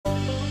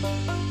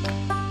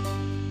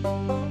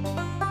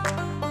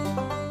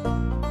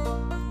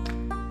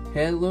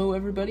Hello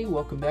everybody,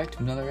 welcome back to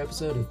another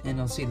episode of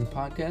NLC the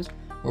Podcast,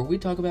 where we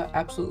talk about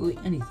absolutely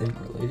anything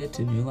related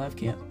to New Life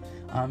Camp.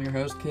 I'm your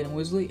host, Caden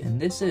Wisley, and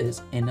this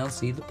is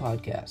NLC the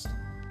Podcast.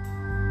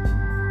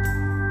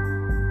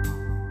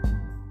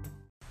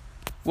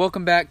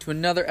 Welcome back to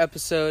another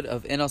episode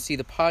of NLC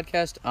the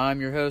Podcast. I'm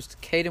your host,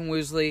 Caden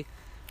Wisley,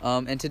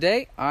 and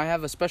today I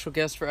have a special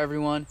guest for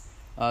everyone.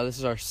 This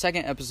is our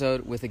second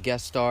episode with a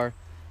guest star,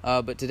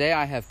 but today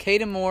I have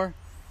Caden Moore,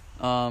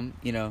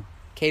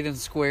 Caden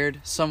squared,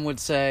 some would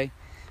say.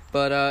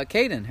 But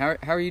Caden,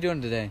 how are you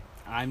doing today?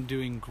 I'm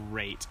doing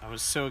great. I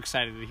was so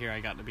excited to hear I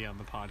got to be on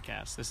the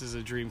podcast. This is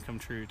a dream come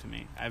true to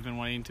me. I've been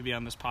wanting to be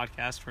on this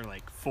podcast for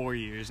like 4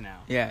 years now.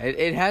 Yeah,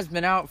 it has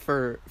been out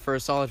for a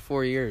solid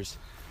 4 years.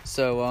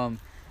 So,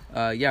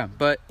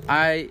 but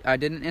I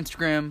did an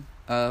Instagram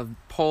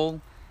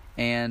poll,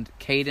 and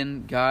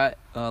Caden got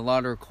a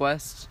lot of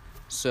requests,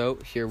 so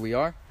here we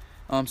are.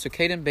 So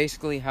Caden,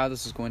 basically how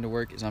this is going to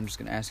work is I'm just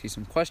going to ask you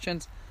some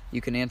questions. You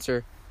can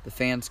answer. The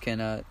fans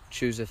can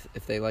choose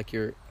if they like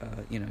your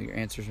your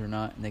answers or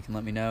not, and they can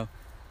let me know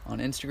on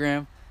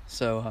Instagram.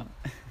 So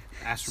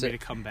ask for me to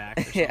come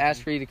back. Yeah,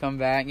 ask for you to come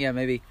back. Yeah,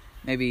 maybe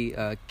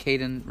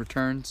Caden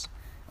returns.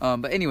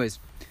 But anyways,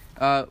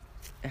 how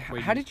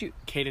did you?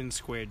 Caden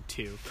squared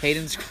 2.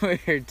 Caden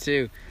squared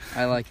 2.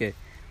 I like it.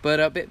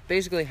 But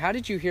basically, how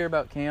did you hear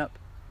about camp?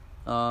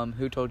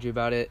 Who told you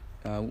about it?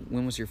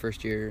 When was your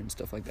first year and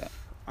stuff like that?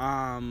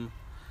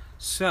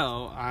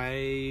 So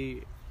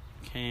I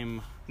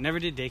never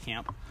did day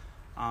camp,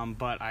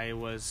 but I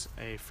was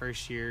a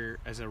first year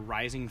as a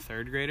rising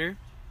third grader.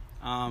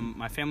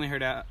 My family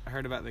heard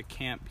about the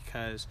camp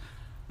because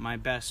my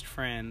best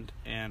friend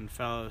and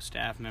fellow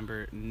staff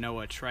member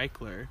Noah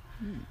Treichler,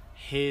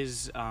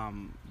 his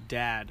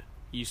dad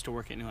used to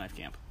work at New Life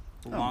Camp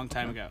a long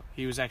time ago.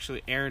 He was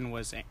actually, Aaron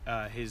was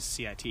his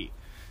CIT.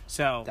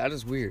 So that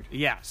is weird.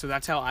 Yeah, so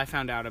that's how I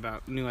found out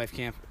about New Life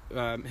Camp.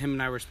 Him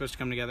and I were supposed to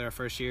come together our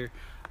first year.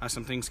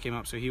 Some things came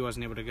up, so he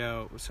wasn't able to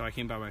go, so I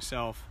came by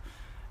myself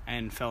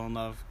and fell in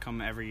love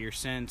come every year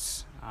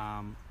since.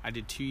 I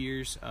did 2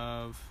 years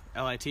of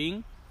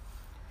LITing,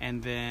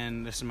 and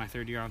then this is my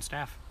third year on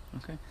staff.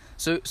 Okay.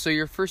 So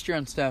your first year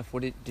on staff,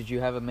 did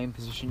you have a main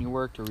position you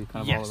worked, or were you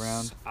kind of all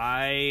around?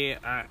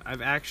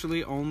 I've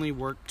actually only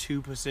worked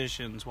 2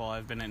 positions while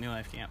I've been at New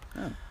Life Camp.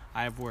 Oh.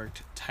 I've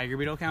worked Tiger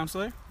Beetle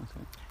Counselor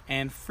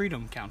and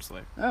Freedom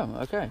Counselor. Oh,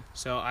 okay.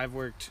 So I've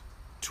worked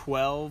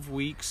 12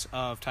 weeks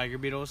of Tiger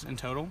Beetles in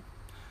total,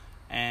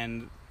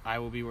 and I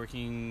will be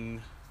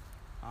working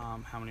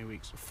how many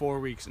weeks?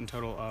 4 weeks in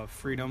total of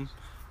Freedom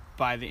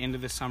by the end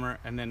of the summer,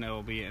 and then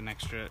it'll be an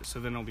extra, so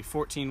then it'll be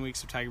 14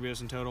 weeks of Tiger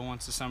Beetles in total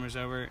once the summer's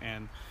over,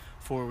 and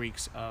 4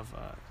 weeks of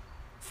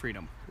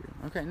Freedom.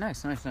 Okay,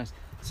 nice.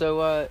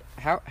 So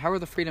how are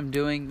the Freedom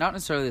doing? Not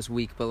necessarily this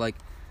week, but like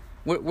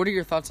what are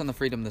your thoughts on the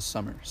Freedom this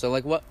summer? So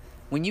like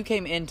when you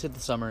came into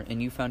the summer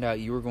and you found out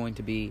you were going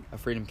to be a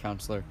Freedom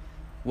counselor,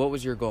 what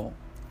was your goal?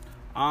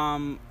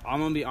 I'm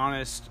gonna be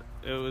honest,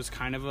 it was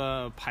kind of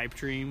a pipe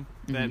dream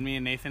that me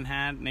and Nathan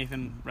had.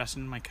 Nathan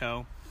Reston, my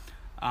co.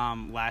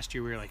 Last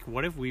year we were like,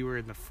 what if we were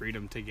in the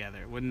Freedom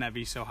together? Wouldn't that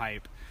be so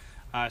hype?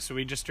 So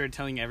we just started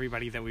telling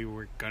everybody that we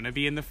were gonna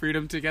be in the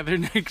Freedom together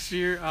next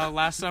year.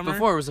 Last summer,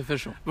 before it was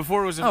official.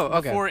 Before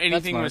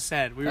anything was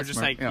said, we were just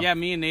smart. like, yeah,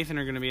 me and Nathan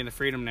are gonna be in the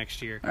Freedom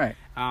next year. All right.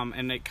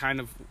 And it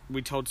kind of,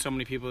 we told so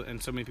many people,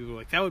 and so many people were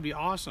like, that would be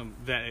awesome.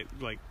 That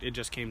it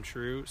just came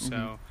true.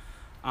 So.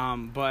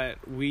 But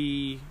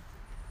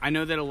I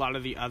know that a lot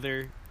of the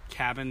other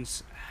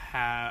cabins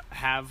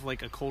have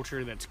like a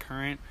culture that's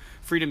current.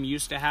 Freedom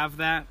used to have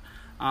that,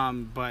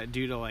 but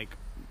due to like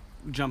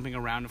jumping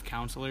around of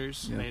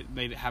counselors,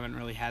 they haven't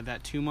really had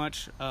that too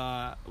much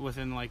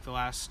within like the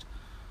last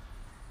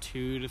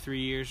 2 to 3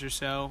 years or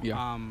so.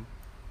 Yeah.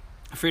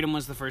 Freedom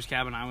was the first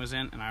cabin I was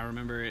in, and I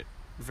remember it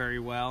very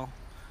well.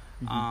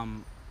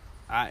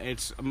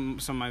 It's some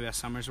of my best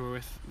summers were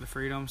with the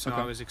Freedom, so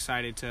I was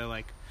excited to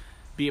like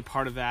be a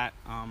part of that.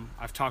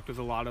 I've talked with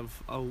a lot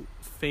of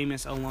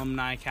famous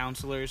alumni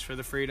counselors for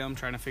the Freedom,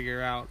 trying to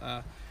figure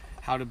out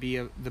how to be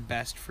the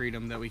best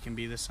Freedom that we can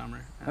be this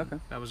summer.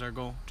 That was our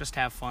goal. Just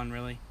have fun,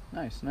 really.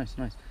 Nice.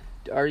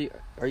 Are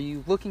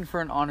you looking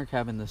for an honor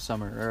cabin this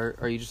summer,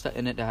 or are you just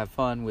in it to have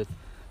fun with,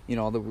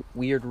 all the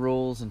weird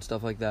rules and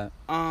stuff like that?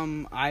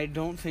 I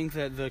don't think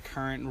that the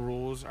current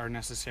rules are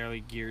necessarily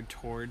geared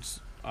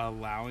towards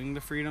allowing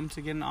the Freedom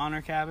to get an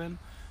honor cabin.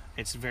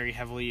 It's very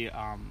heavily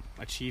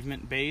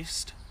achievement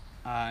based,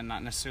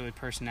 not necessarily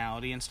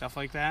personality and stuff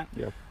like that.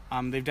 Yep.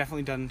 They've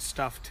definitely done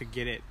stuff to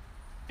get it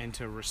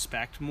into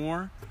respect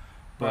more,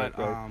 but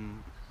right.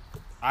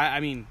 I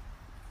mean,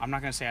 I'm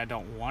not gonna say I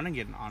don't want to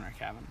get an honor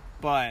cabin,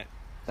 but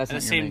that's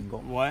not your main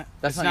goal. What?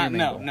 That's not your main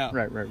goal. No.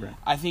 Right.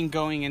 I think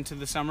going into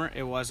the summer,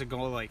 it was a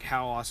goal like,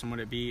 how awesome would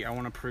it be? I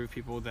want to prove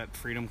people that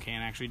Freedom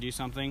can actually do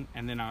something,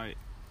 and then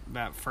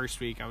that first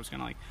week I was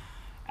gonna like,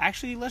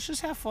 actually, let's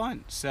just have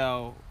fun.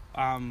 So.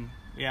 When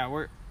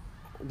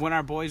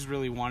our boys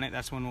really want it,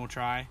 that's when we'll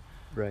try.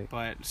 Right.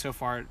 But so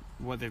far,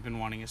 what they've been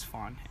wanting is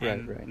fun.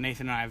 And Right.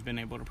 Nathan and I have been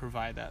able to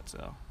provide that.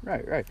 So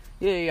Right.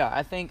 Yeah.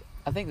 I think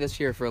this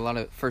year for a lot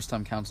of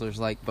first-time counselors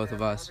like both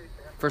of us,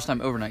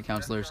 first-time overnight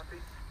counselors,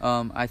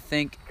 I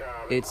think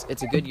it's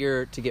a good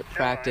year to get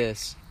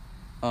practice,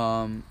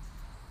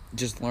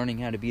 just learning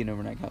how to be an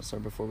overnight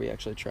counselor before we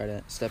actually try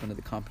to step into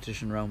the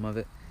competition realm of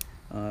it.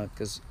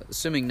 Because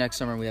assuming next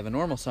summer we have a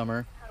normal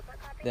summer,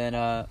 then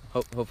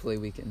hopefully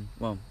we can.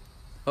 Well,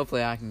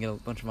 hopefully I can get a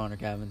bunch of honor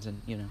cabins,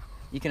 and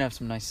you can have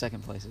some nice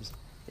second places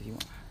if you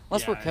want.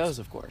 Unless we're Coes,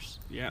 of course.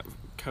 Yeah,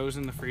 Coes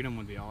and the Freedom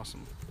would be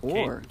awesome.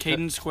 Or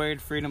Caden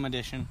Squared Freedom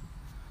Edition.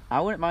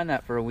 I wouldn't mind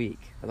that for a week,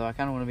 although I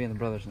kind of want to be in the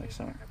Brothers next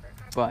summer.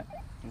 But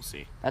we'll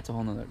see. That's a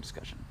whole nother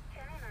discussion.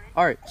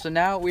 All right, so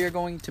now we are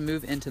going to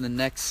move into the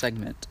next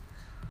segment.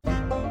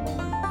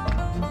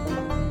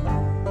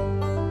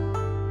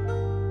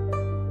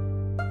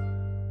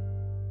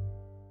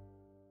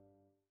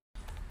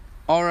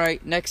 All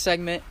right, next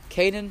segment,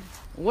 Caden.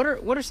 What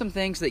are some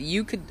things that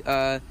you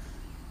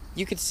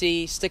could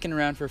see sticking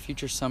around for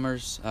future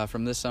summers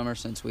from this summer?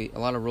 Since a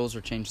lot of rules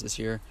are changed this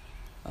year,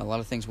 a lot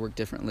of things work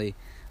differently.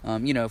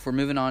 If we're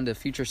moving on to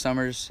future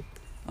summers,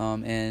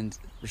 and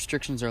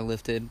restrictions are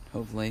lifted,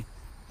 hopefully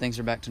things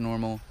are back to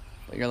normal.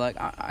 But you're like,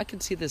 I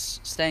could see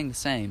this staying the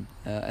same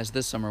as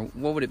this summer.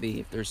 What would it be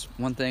if there's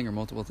one thing or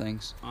multiple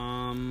things?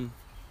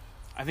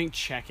 I think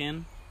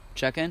check-in.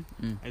 Check-in?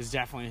 Is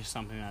definitely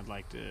something I'd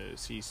like to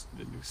see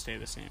stay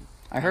the same.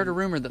 I heard a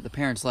rumor that the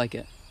parents like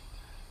it.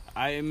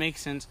 It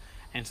makes sense,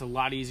 and it's a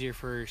lot easier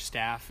for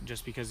staff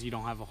just because you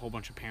don't have a whole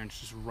bunch of parents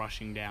just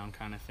rushing down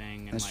kind of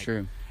thing. And That's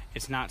true.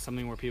 It's not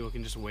something where people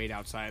can just wait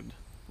outside,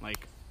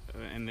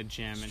 in the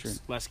gym.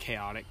 It's less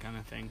chaotic kind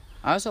of thing.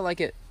 I also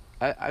like it.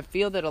 I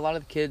feel that a lot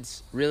of the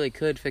kids really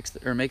could fix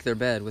or make their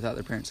bed without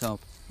their parents'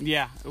 help.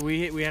 Yeah,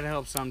 we had to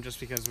help some just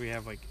because we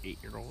have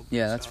 8-year-olds.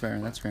 Yeah, that's fair.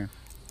 That's fair.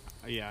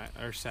 Yeah,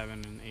 or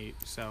 7 and 8.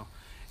 So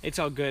it's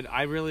all good.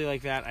 I really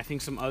like that. I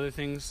think some other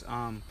things.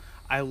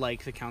 I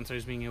like the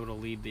counselors being able to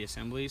lead the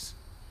assemblies.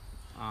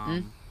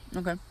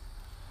 Okay.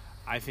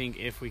 I think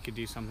if we could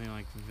do something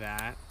like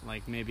that,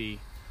 maybe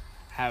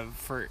have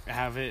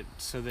it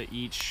so that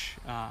each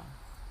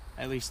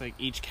at least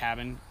each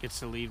cabin gets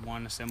to lead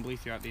one assembly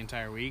throughout the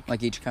entire week.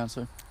 Like each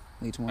counselor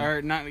leads one?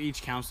 Or not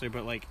each counselor,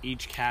 but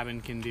each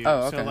cabin can do.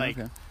 Oh, okay. So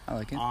okay. I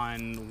like it.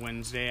 On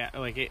Wednesday,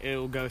 it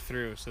will go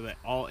through so that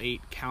all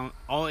eight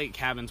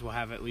cabins will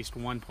have at least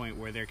one point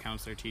where their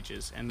counselor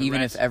teaches, and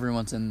even if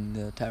everyone's in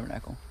the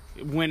tabernacle.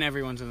 When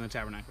everyone's in the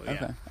tabernacle,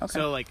 yeah. Okay.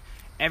 So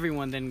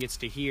everyone then gets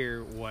to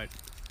hear what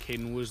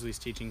Caden Woosley's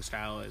teaching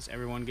style is.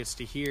 Everyone gets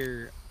to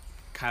hear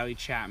Kylie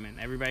Chapman.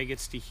 Everybody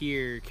gets to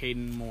hear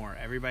Caden Moore.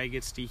 Everybody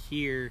gets to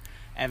hear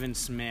Evan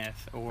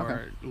Smith,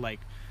 or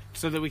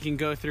so that we can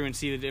go through and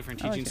see the different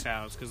teaching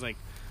styles. Because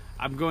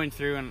I'm going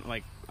through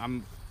and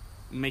I'm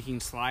making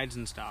slides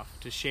and stuff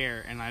to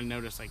share, and I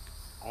noticed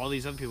all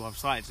these other people have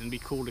slides, and it'd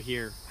be cool to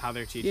hear how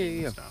they're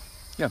teaching and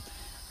stuff. Yeah.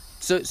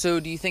 So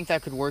do you think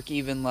that could work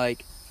even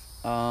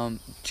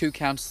two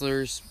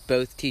counselors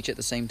both teach at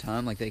the same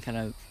time, they kind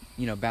of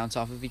bounce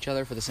off of each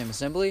other for the same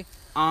assembly?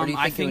 Or do you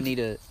think it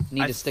would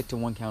need to stick to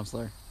one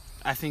counselor?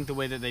 I think the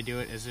way that they do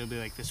it is it'll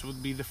be this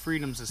would be the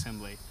Freedoms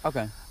Assembly.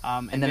 Okay.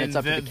 And then it's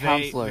up to the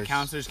counselors. The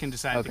counselors can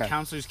decide. Okay. The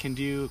counselors can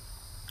do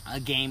a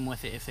game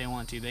with it if they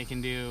want to. They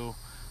can do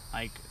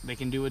they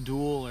can do a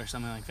duel or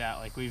something like that,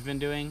 like we've been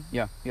doing.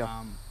 Yeah.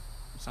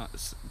 So,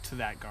 to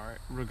that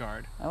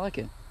regard. I like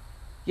it.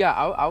 Yeah,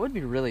 I would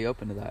be really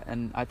open to that,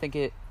 and I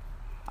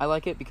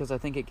like it because I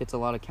think it gets a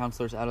lot of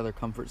counselors out of their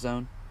comfort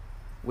zone,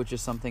 which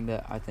is something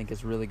that I think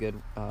is really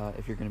good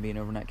if you're going to be an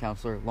overnight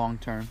counselor long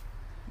term.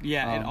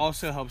 Yeah, it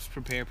also helps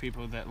prepare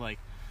people that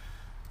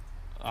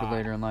for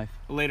later in life.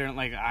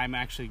 I'm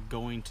actually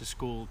going to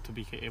school to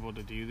be able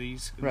to do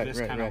this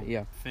kind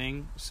of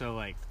thing.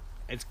 So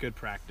it's good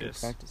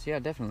practice. Good practice, yeah,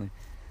 definitely.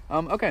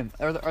 Okay,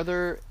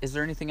 is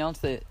there anything else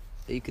that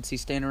you could see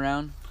staying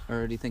around,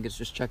 or do you think it's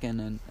just check-in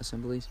and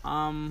assemblies?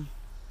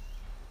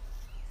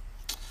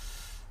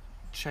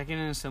 Check-in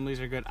and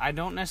assemblies are good. I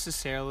don't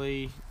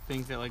necessarily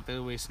think that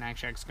the way Snack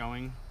Shack's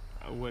going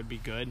would be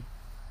good.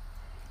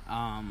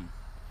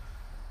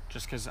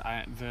 Just because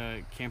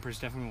the campers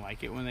definitely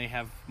like it when they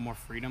have more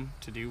freedom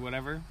to do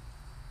whatever.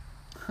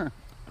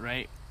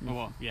 Right? Mm-hmm.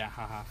 Well, yeah,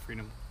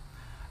 freedom.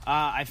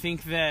 I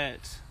think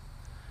that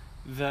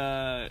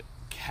the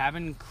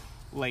cabin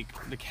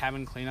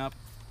cleanup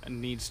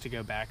needs to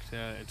go back to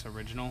its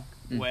original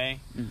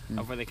way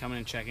of where they come in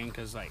and check in,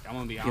 because I'm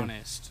gonna be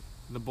honest,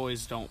 the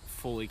boys don't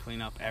fully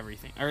clean up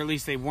everything, or at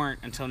least they weren't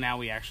until now.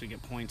 We actually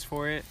get points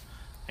for it.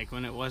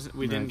 When it wasn't,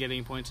 we didn't get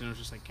any points, and it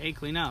was just hey,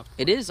 clean up.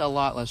 It is a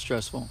lot less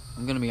stressful,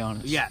 I'm gonna be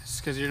honest. Yes,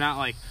 because you're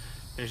not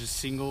there's a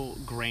single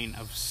grain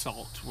of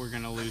salt, we're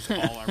gonna lose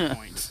all our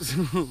points.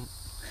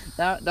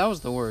 That was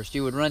the worst.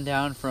 You would run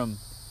down from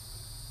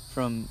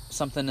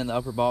something in the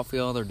upper ball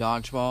field or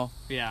dodgeball.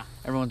 Yeah.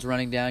 Everyone's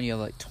running down. You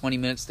have 20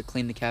 minutes to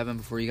clean the cabin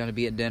before you got to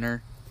be at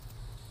dinner.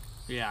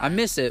 Yeah. I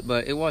miss it,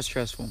 but it was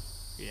stressful.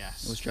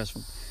 Yes. It was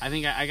stressful. I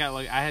think I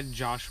had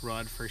Josh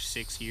Rudd for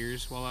 6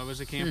 years while I was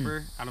a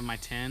camper out of my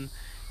 10.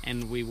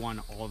 and we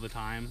won all the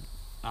time.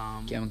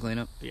 Cam and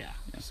cleanup. Yeah.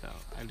 So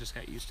I just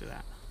got used to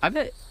that. I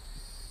bet.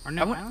 Or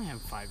no, I only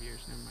have 5 years.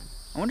 Never mind.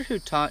 I wonder who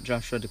taught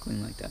Joshua to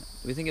clean like that.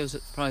 Do we think it was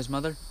probably his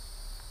mother?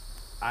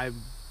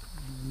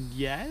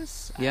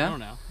 Yes. Yeah? I don't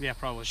know. Yeah,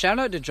 probably. Shout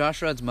out to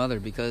Josh Rudd's mother,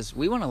 because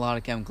we won a lot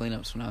of cam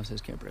cleanups when I was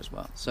his camper as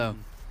well. So,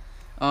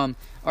 all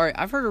right,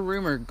 I've heard a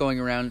rumor going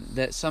around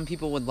that some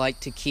people would like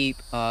to keep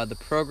the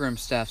program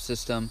staff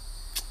system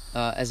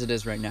as it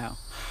is right now.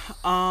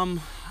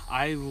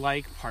 I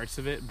like parts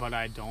of it, but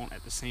I don't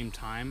at the same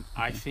time.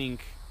 Okay. I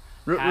think...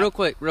 Real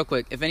quick,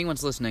 if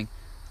anyone's listening,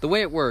 the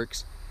way it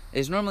works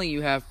is normally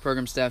you have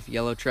program staff,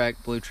 yellow track,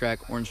 blue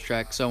track, orange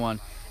track, so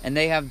on, and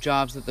they have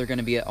jobs that they're going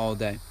to be at all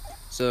day.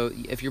 So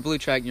if you're blue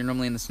track, you're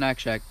normally in the snack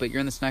shack, but you're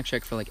in the snack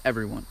shack for, like,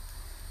 everyone.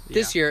 Yeah.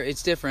 This year,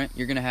 it's different.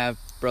 You're going to have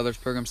Brothers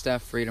program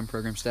staff, Freedom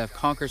program staff,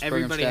 Conquer's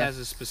program staff. Everybody has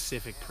a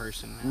specific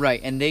person now.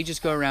 Right, and they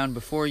just go around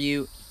before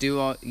you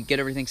get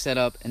everything set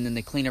up, and then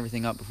they clean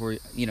everything up before,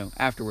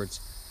 afterwards.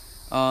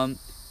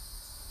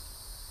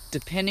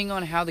 Depending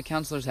on how the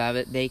counselors have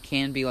it, they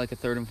can be like a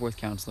third and fourth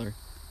counselor.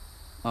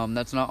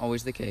 That's not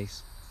always the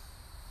case.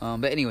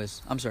 But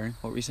anyways, I'm sorry,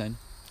 what were you saying?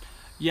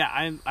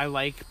 Yeah, I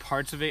like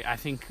parts of it. I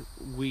think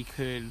we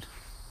could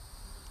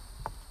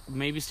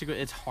maybe stick with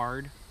it. It's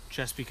hard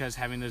just because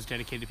having those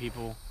dedicated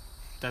people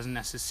doesn't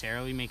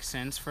necessarily make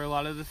sense for a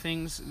lot of the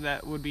things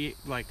that would be,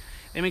 like,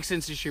 it makes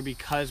sense this year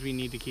because we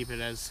need to keep it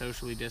as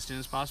socially distant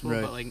as possible.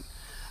 Right. But, like,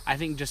 I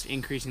think just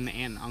increasing the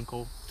aunt and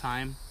uncle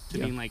time to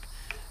being like,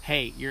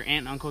 hey, your aunt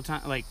and uncle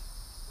time, like,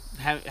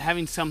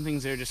 having some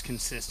things that are just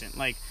consistent.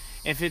 Like,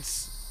 if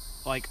it's,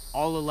 like,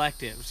 all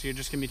electives, you're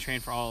just going to be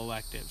trained for all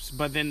electives.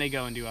 But then they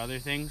go and do other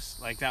things.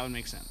 Like, that would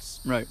make sense.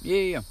 Right.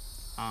 Yeah.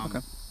 Okay.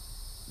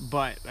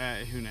 But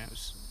who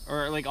knows?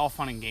 Or, like, all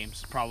fun and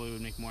games probably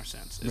would make more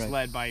sense. It's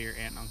led by your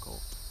aunt and uncle.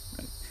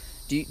 Right.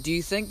 Do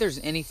you think there's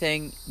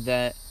anything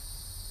that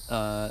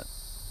the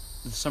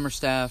summer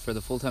staff or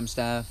the full-time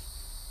staff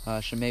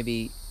should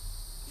maybe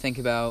think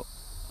about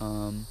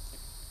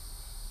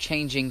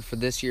changing for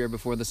this year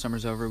before the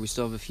summer's over? We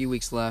still have a few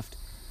weeks left.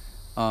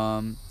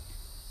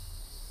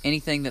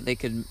 Anything that they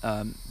could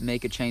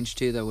make a change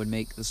to that would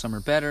make the summer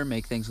better,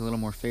 make things a little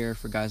more fair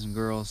for guys and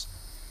girls?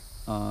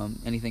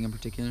 Anything in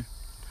particular?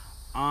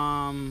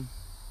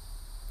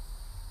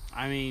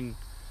 I mean,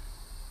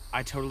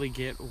 I totally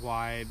get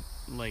why,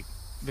 like,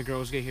 the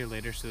girls get here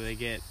later, so they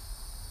get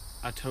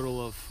a total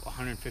of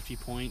 150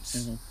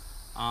 points,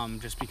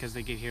 just because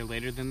they get here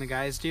later than the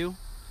guys do,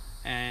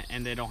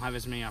 and they don't have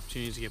as many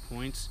opportunities to get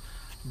points.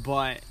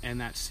 But in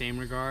that same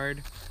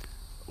regard,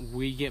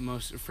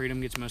 Freedom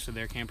gets most of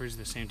their campers at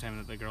the same time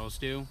that the girls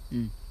do.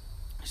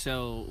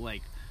 So,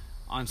 like,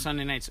 on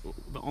Sunday nights,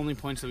 the only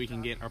points that we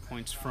can get are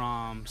points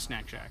from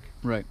Snack Shack.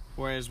 Right.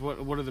 Whereas,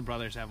 what do the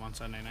brothers have on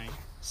Sunday night?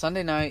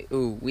 Sunday night,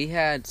 we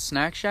had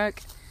Snack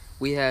Shack,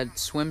 we had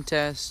Swim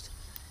Test,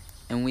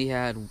 and we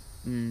had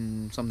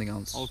something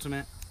else.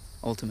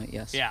 Ultimate,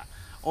 yes. Yeah.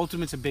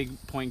 Ultimate's a big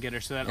point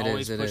getter, so that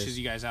always pushes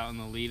you guys out in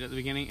the lead at the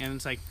beginning. And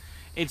it's like,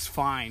 it's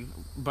fine,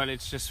 but it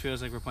just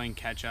feels like we're playing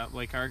catch-up.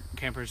 Like, our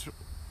campers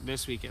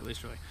this week, at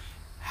least, were like,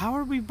 how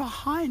are we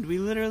behind? We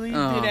literally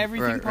did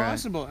everything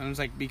possible. Right. And it's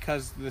like,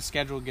 because the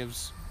schedule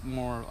gives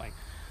more, like...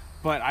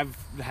 But I've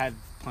had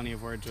plenty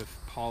of words with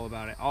Paul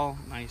about it. All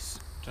nice,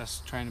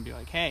 just trying to be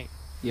like, hey,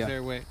 is there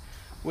a way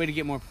to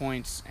get more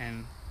points?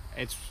 And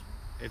it's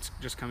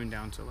just coming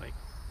down to, like,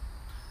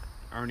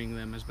 earning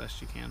them as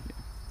best you can.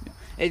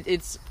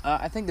 It's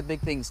I think the big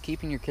thing is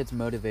keeping your kids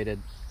motivated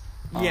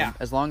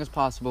as long as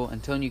possible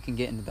until you can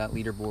get into that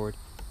leaderboard.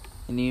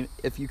 And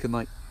if you can,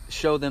 like,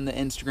 show them the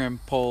Instagram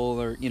poll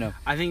or,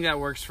 I think that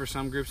works for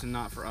some groups and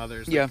not for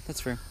others. Yeah,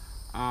 that's fair.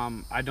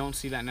 I don't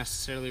see that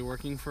necessarily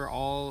working for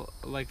all,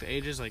 like, the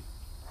ages. Like,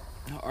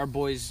 our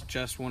boys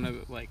just want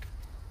to, like,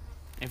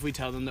 if we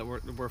tell them that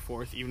we're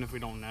fourth, even if we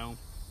don't know,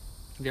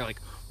 they're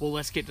like, well,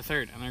 let's get to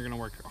third, and they're going to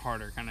work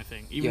harder, kind of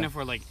thing. Even if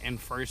we're, like, in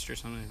first or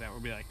something like that, we'll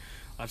be like,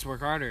 let's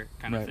work harder,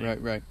 kind of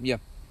thing. Right. Yeah.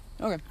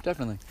 Okay,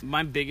 definitely.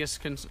 My biggest,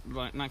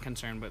 not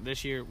concern, but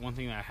this year, one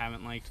thing that I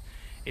haven't liked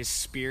is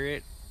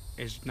spirit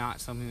is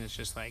not something that's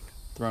just, like...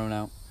 thrown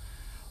out.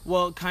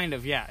 Well, kind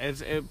of, yeah.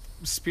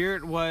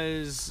 Spirit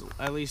was,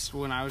 at least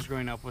when I was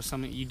growing up, was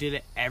something you did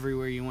it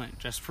everywhere you went,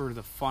 just for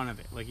the fun of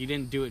it. Like, you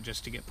didn't do it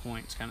just to get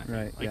points, kind of thing.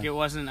 Right, like, it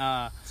wasn't,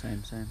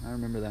 Same. I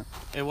remember that.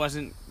 It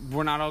wasn't,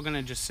 we're not all going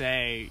to just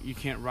say, you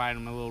can't ride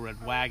on a little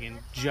red wagon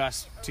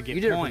just to get points.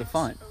 You did it for the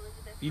fun.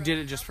 You did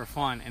it just for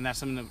fun, and that's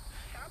something that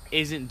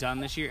isn't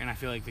done this year, and I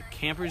feel like the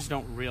campers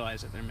don't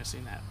realize that they're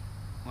missing that.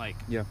 Like...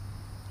 Yeah,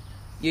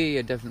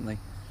 definitely.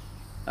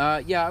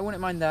 I wouldn't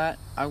mind that.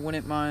 I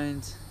wouldn't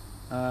mind...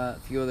 a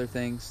few other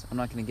things. I'm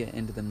not going to get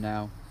into them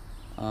now.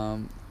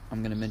 I'm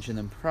going to mention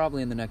them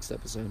probably in the next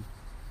episode.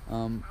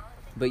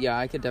 But yeah,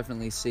 I could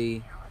definitely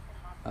see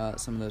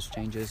some of those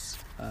changes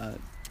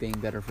being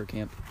better for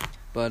camp.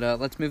 But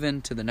let's move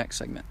into the next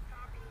segment.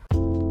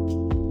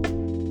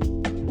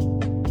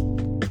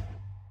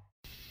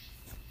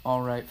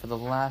 Alright, for the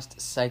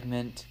last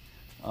segment,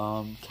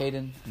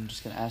 Caden, I'm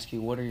just going to ask you,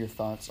 what are your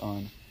thoughts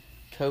on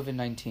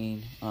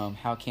COVID-19,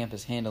 how camp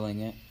is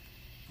handling it,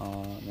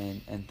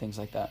 and things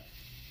like that.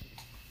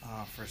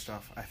 First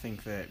off, I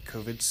think that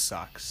COVID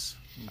sucks.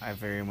 I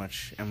very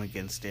much am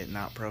against it,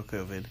 not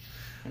pro-COVID.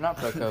 You're not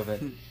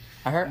pro-COVID.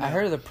 I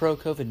heard the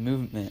pro-COVID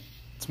movement.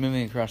 It's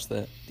moving across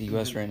the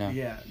U.S. right now.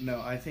 Yeah,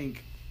 no, I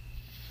think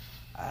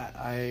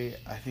I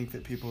think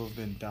that people have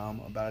been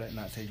dumb about it,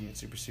 not taking it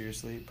super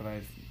seriously, but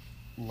I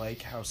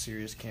like how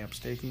serious camp's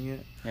taking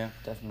it. Yeah,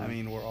 definitely. I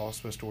mean, we're all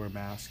supposed to wear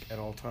masks at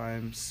all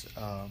times.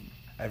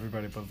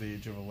 Everybody above the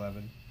age of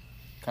 11.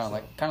 Kind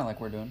of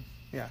like we're doing.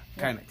 Yeah,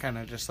 kind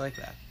of just like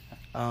that.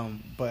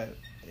 But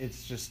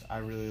it's just, I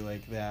really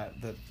like that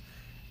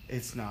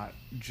it's not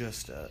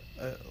just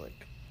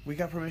like, we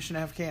got permission to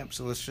have camp,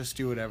 so let's just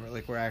do whatever.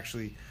 Like, we're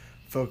actually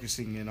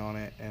focusing in on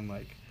it and,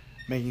 like,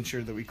 making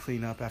sure that we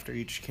clean up after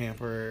each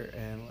camper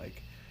and,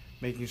 like,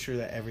 making sure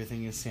that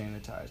everything is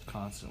sanitized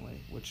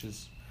constantly, which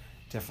is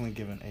definitely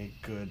given a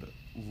good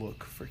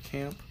look for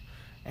camp,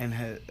 and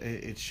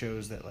it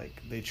shows that,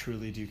 like, they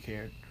truly do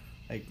care.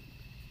 Like,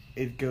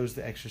 it goes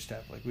the extra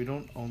step. Like, we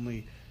don't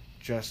only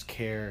just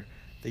care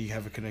that you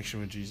have a connection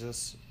with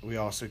Jesus, we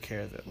also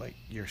care that, like,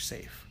 you're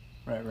safe.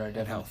 Right, definitely.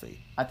 And healthy.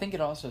 I think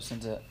it also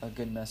sends a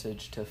good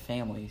message to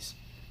families,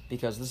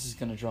 because this is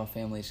going to draw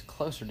families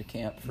closer to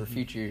camp for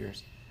future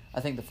years.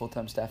 I think the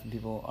full-time staff and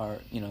people are,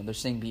 they're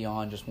seeing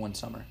beyond just one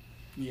summer.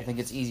 Yes. I think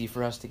it's easy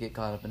for us to get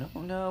caught up in,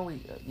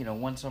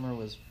 one summer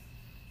was,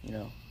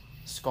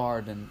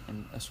 scarred in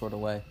a sort of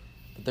way.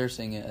 But they're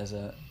seeing it as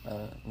a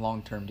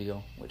long-term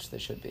deal, which they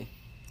should be.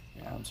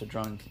 Yeah. So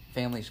drawing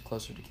families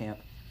closer to camp.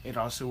 It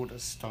also would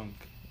have stunk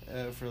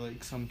for,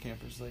 like, some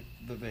campers, like,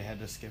 that they had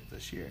to skip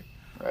this year.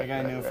 Right,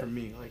 like, I know for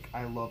me, like,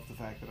 I love the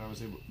fact that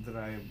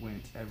I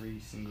went every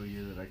single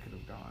year that I could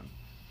have gone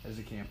as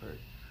a camper.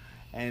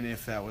 And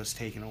if that was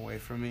taken away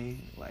from me,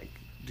 like,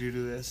 due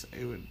to this,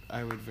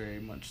 I would very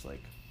much,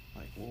 like,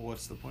 well,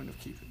 what's the point of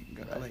keeping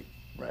going?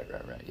 Right.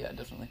 Yeah,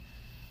 definitely.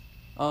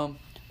 All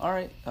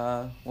right,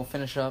 we'll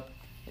finish up.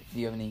 Do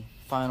you have any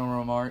final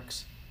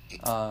remarks?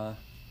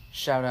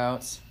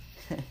 Shout-outs?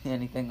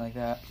 Anything like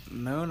that?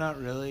 No, not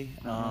really.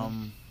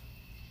 I'm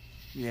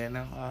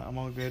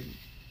all good.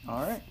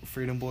 All right.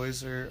 Freedom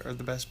Boys are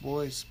the best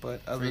boys,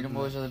 but Freedom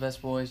Boys are the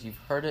best boys. You've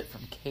heard it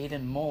from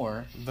Caden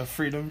Moore, the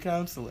Freedom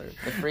Counselor.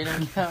 The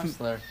Freedom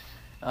Counselor.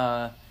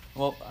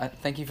 Well,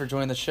 thank you for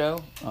joining the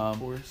show. Of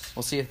course.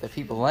 We'll see if the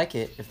people like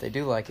it. If they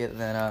do like it,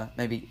 then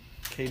maybe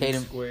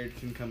Caden Squared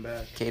can come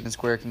back. Caden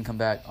Squared can come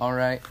back. All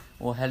right.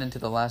 We'll head into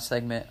the last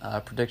segment,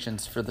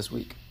 predictions for this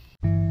week.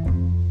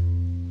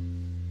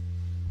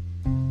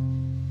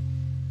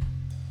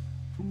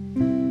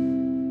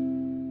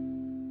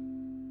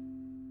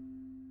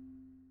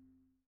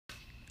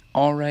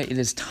 All right, it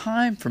is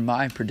time for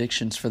my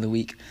predictions for the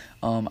week.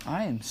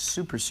 I am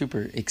super,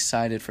 super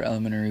excited for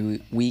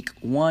Elementary Week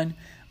 1.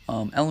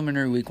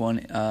 Elementary Week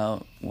 1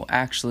 will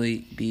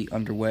actually be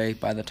underway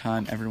by the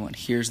time everyone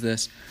hears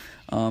this.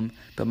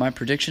 But my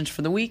predictions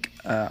for the week,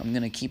 I'm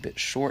going to keep it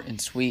short and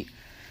sweet.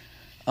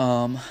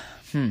 Well,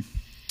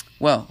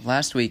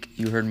 last week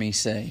you heard me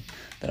say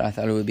that I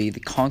thought it would be the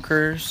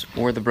Conquerors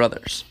or the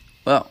Brothers.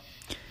 Well,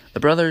 the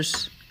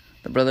Brothers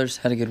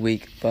had a good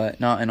week, but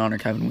not an Honor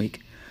Cabin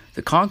week.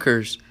 The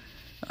Conquerors,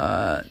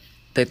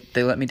 they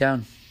let me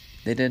down.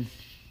 They did.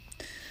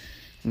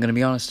 I'm going to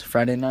be honest.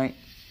 Friday night,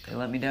 they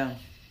let me down.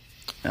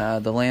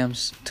 The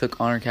Lambs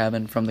took Honor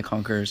Cabin from the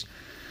Conquerors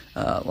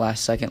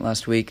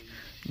last week.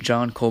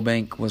 John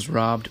Colbank was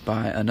robbed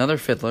by another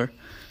fiddler,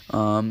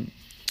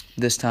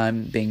 this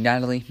time being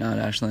Natalie, not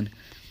Ashlyn.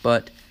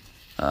 But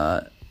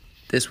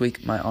this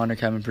week, my Honor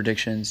Cabin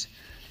predictions,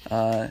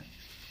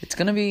 it's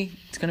gonna be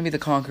the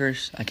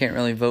Conquerors. I can't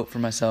really vote for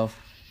myself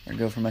or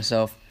go for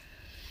myself.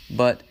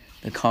 But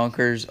the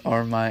Conquerors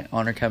are my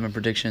Honor Cabin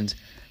predictions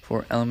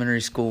for Elementary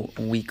School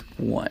Week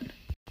 1.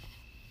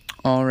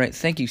 All right,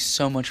 thank you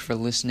so much for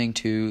listening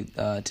to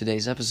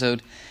today's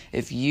episode.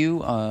 If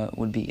you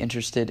would be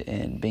interested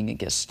in being a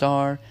guest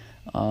star,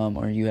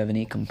 or you have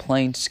any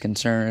complaints,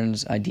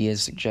 concerns,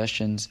 ideas,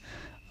 suggestions,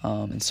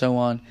 and so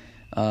on,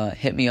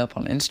 hit me up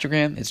on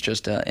Instagram. It's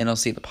just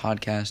NLC the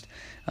podcast.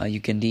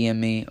 You can DM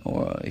me,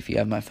 or if you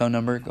have my phone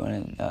number, go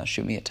ahead and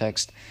shoot me a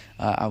text.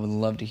 I would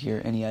love to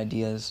hear any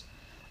ideas.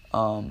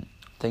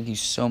 Thank you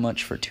so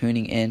much for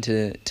tuning in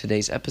to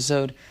today's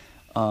episode.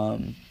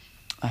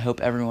 I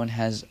hope everyone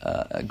has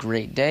a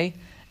great day,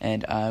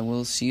 and I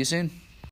will see you soon.